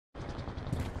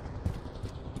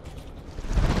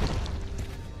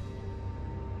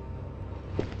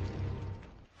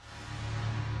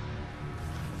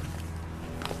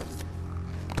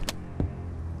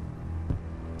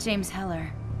James Heller,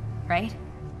 right?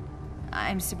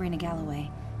 I'm Sabrina Galloway.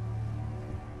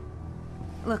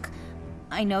 Look,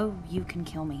 I know you can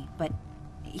kill me, but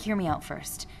hear me out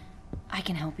first. I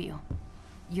can help you.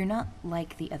 You're not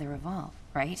like the other Evolve,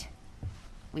 right?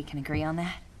 We can agree on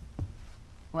that?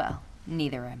 Well,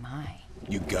 neither am I.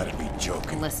 You gotta be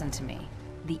joking. Listen to me.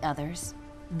 The others,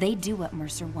 they do what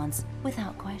Mercer wants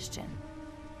without question.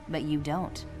 But you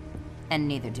don't. And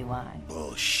neither do I.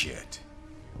 Bullshit.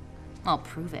 I'll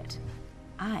prove it.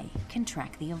 I can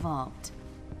track the Evolved.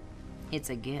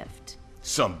 It's a gift.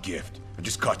 Some gift. I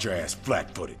just caught your ass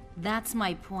flat-footed. That's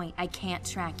my point. I can't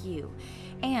track you.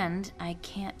 And I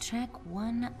can't track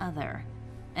one other.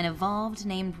 An Evolved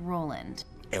named Roland.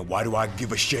 And why do I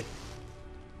give a shit?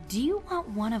 Do you want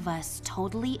one of us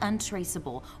totally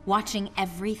untraceable, watching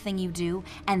everything you do,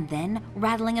 and then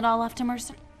rattling it all off to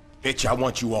Mercer? Bitch, I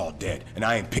want you all dead, and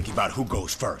I ain't picky about who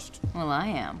goes first. Well, I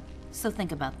am. So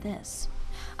think about this.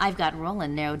 I've got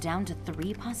Roland narrowed down to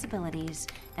 3 possibilities,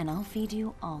 and I'll feed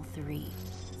you all 3.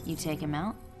 You take him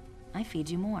out, I feed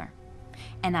you more.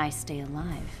 And I stay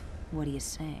alive. What do you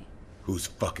say? Whose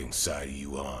fucking side are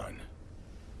you on?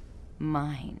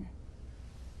 Mine.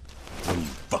 One of you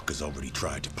fuckers already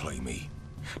tried to play me.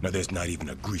 Now there's not even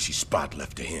a greasy spot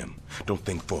left to him. Don't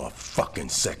think for a fucking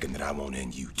second that I won't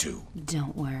end you too.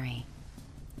 Don't worry.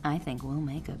 I think we'll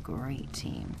make a great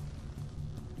team.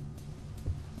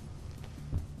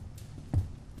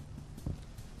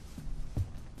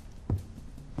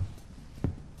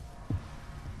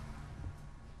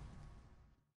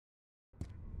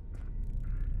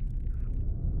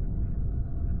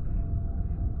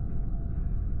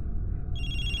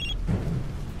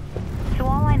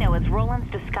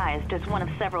 Roland's disguised as one of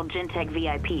several Gentech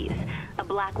VIPs. A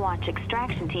Black Watch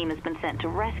extraction team has been sent to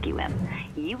rescue him.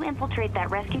 You infiltrate that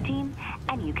rescue team,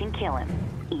 and you can kill him.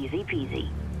 Easy peasy.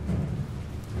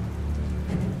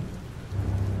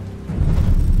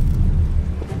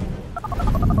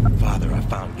 Father, I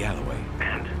found Galloway.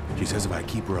 And? She says if I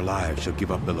keep her alive, she'll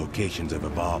give up the locations of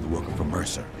Evolved working for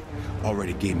Mercer.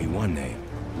 Already gave me one name,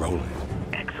 Roland.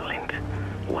 Excellent.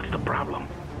 What's the problem?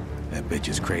 That bitch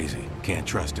is crazy. Can't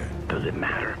trust her. Does it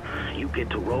matter? You get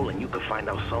to Roland, you can find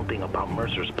out something about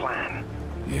Mercer's plan.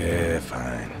 Yeah,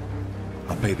 fine.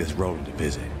 I'll pay this Roland to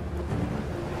visit.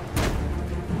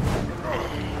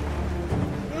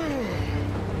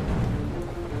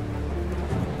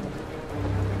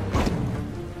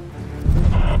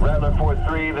 Rattler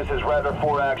 4-3, this is Rattler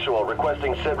 4 Actual,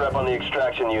 requesting sitrep on the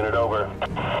extraction unit, over.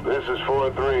 This is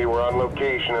 4-3, we're on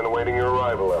location and awaiting your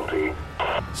arrival, MT.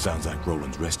 Sounds like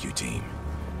Roland's rescue team.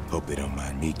 Hope they don't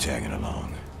mind me tagging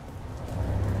along.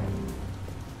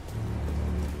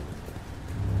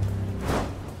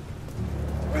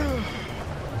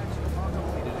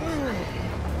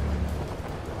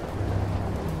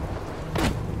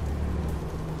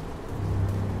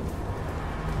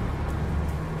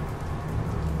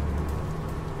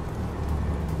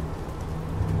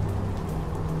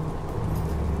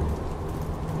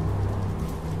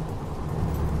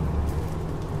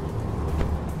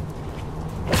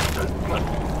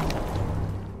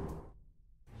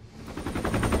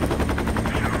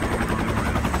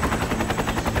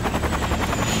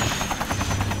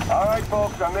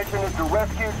 Folks, our mission is to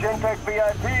rescue Gentech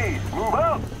VIPs. Move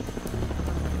out!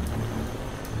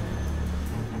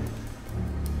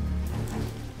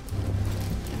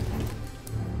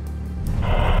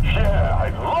 Yeah, I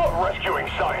love rescuing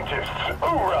scientists.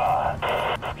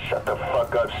 Hoorah! Shut the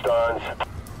fuck up, Starnes.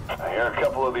 I hear a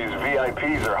couple of these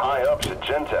VIPs are high-ups at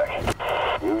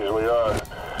Gentech. Usually are.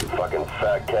 Fucking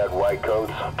fat cat white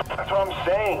coats. That's what I'm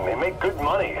saying. They make good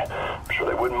money. I'm sure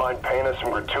they wouldn't mind paying us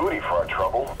some gratuity for our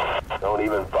trouble. Don't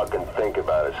even fucking think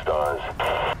about it, Starnes.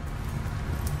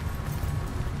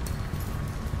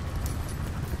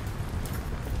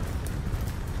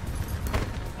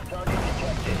 Target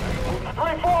detected.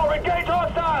 3-4, engage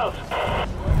hostiles!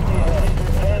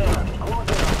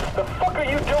 The fuck are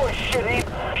you doing, shitheap?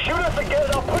 Shoot us again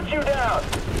and I'll put you down!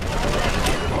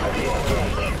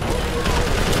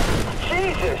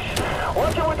 Jesus!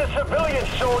 Working with the civilian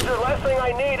soldier, last thing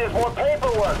I need is more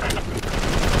paperwork.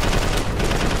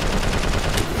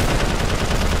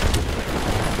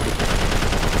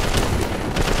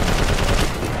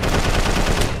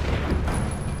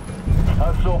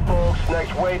 Hustle, folks.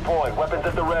 Next waypoint. Weapons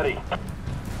at the ready.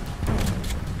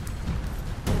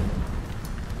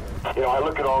 You know, I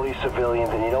look at all these civilians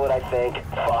and you know what I think?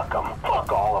 Fuck them.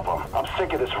 Fuck all of them. I'm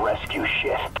sick of this rescue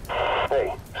shit.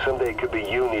 Hey, someday it could be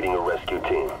you needing a rescue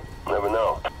team. Never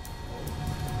know.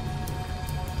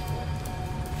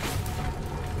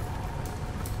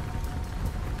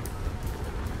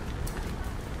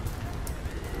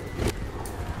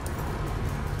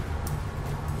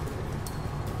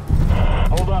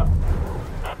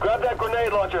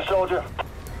 grenade launcher, soldier.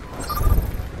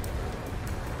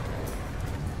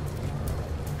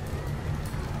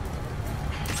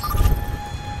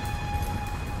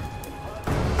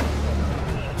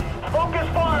 Focus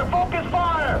fire! Focus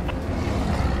fire!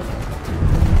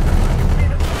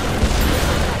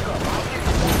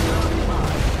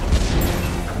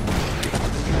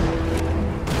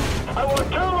 I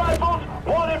want 2 rifles,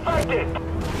 1 infected!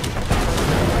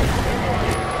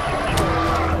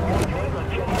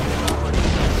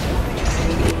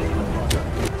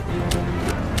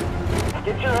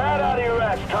 Get your head out of your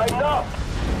ass, tighten up!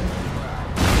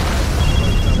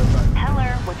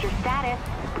 Heller, what's your status?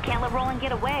 We can't let Roland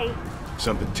get away.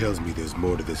 Something tells me there's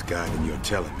more to this guy than you're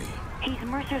telling me. He's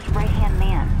Mercer's right-hand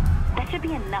man. That should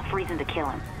be enough reason to kill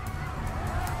him.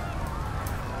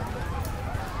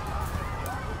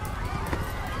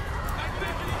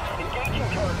 Engaging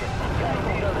target.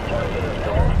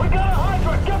 We got a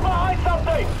hydrant! Get behind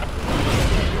something!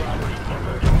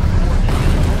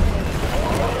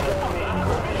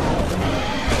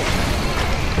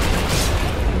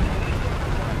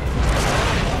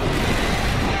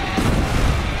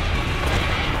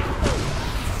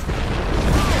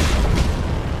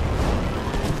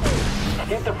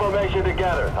 Keep the formation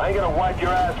together. I ain't gonna wipe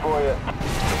your ass for you.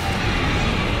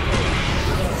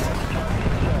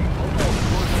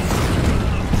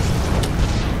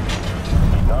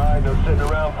 Alright, no sitting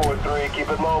around 4-3. Keep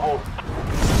it mobile.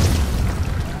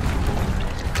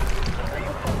 Are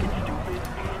you fucking stupid?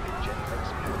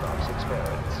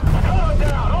 Cut them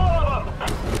down, all of them!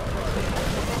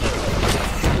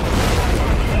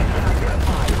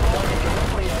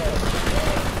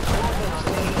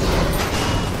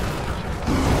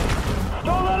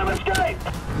 Don't let him escape!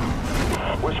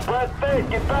 We're spread thin.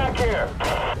 Get back here!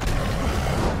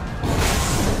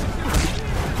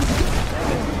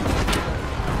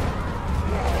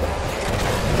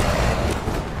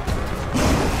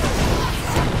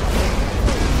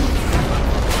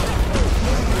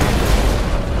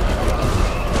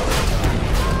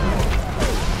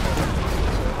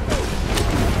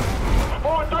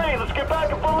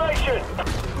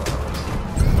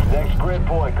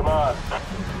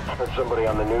 Somebody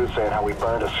on the news saying how we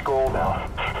burned a school down.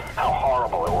 How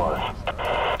horrible it was.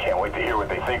 Can't wait to hear what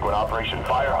they think when Operation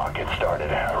Firehawk gets started.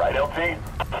 Right, LT?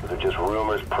 They're just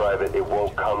rumors, Private. It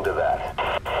won't come to that.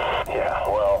 Yeah,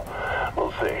 well,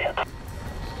 we'll see.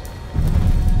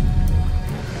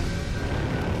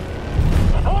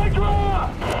 Hydra!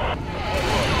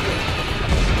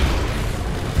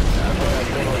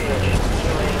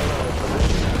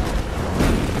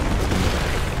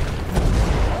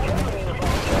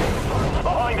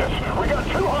 Behind us! We got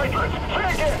 2 hydrants! Say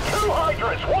again! 2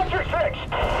 hydrants! Watch your 6!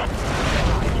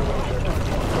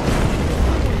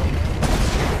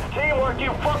 Teamwork,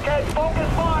 you fuckhead! Focus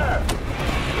fire!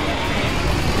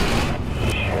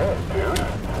 Shit, dude.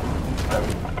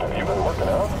 Have you been working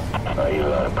out? I eat a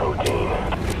lot of protein.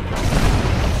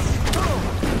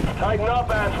 Tighten up,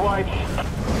 asswipes!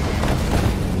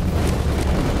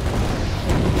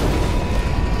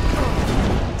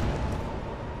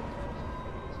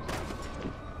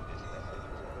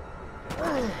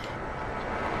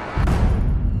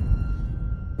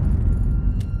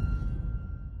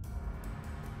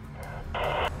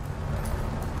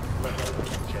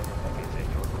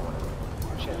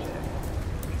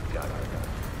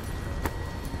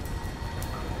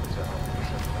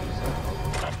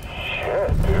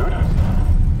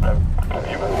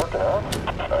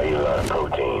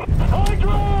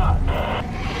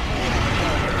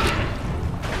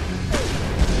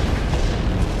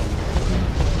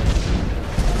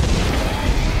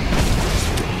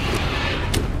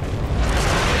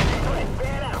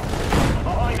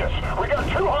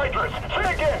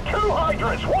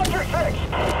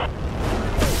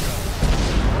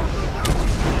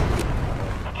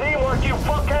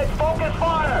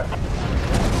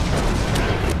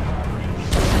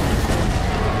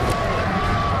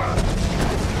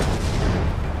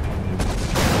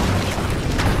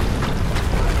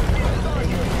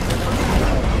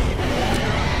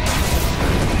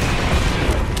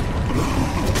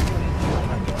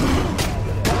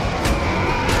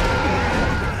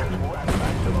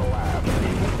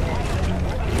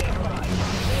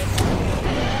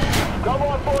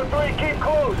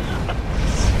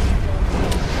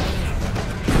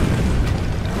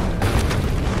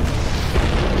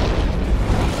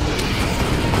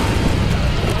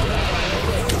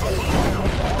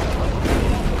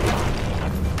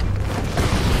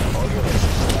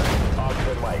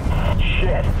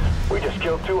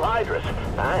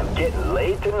 I'm getting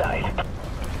laid tonight.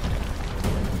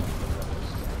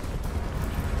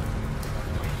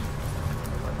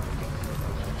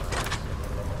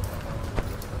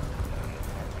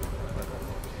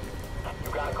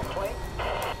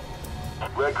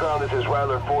 Recon, this is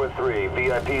Rattler 4-3.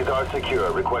 VIPs are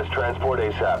secure. Request transport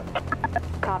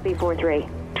ASAP. Copy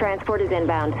 4-3. Transport is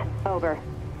inbound. Over.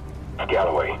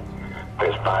 Galloway,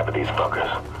 there's 5 of these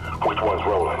fuckers. Which one's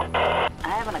Roland? I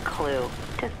haven't a clue.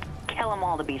 Just kill them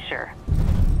all to be sure.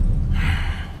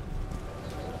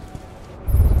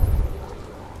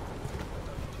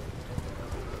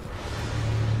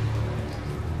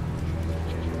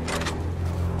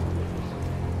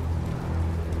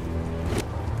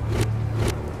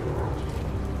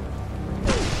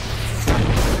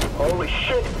 Holy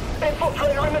shit!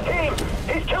 Infiltrator on the team!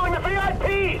 He's killing the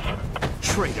VIPs!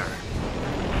 Traitor.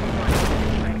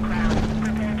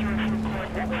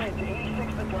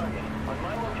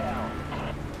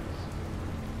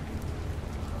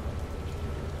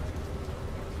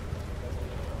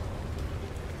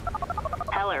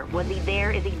 Heller, was he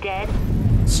there? Is he dead?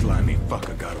 Slimy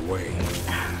fucker got away.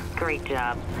 Great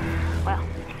job. Well,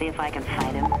 see if I can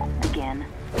fight him again.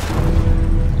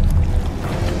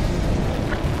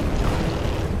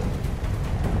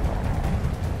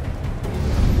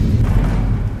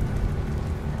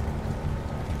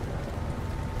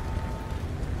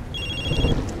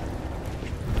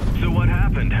 So what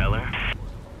happened, Heller?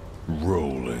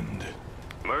 Roland.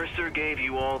 Mercer gave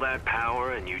you all that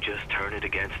power and you just turn it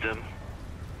against him?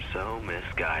 So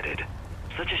misguided.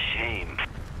 Such a shame.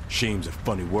 Shame's a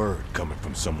funny word coming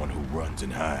from someone who runs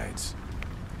and hides.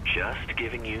 Just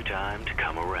giving you time to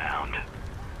come around.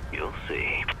 You'll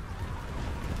see.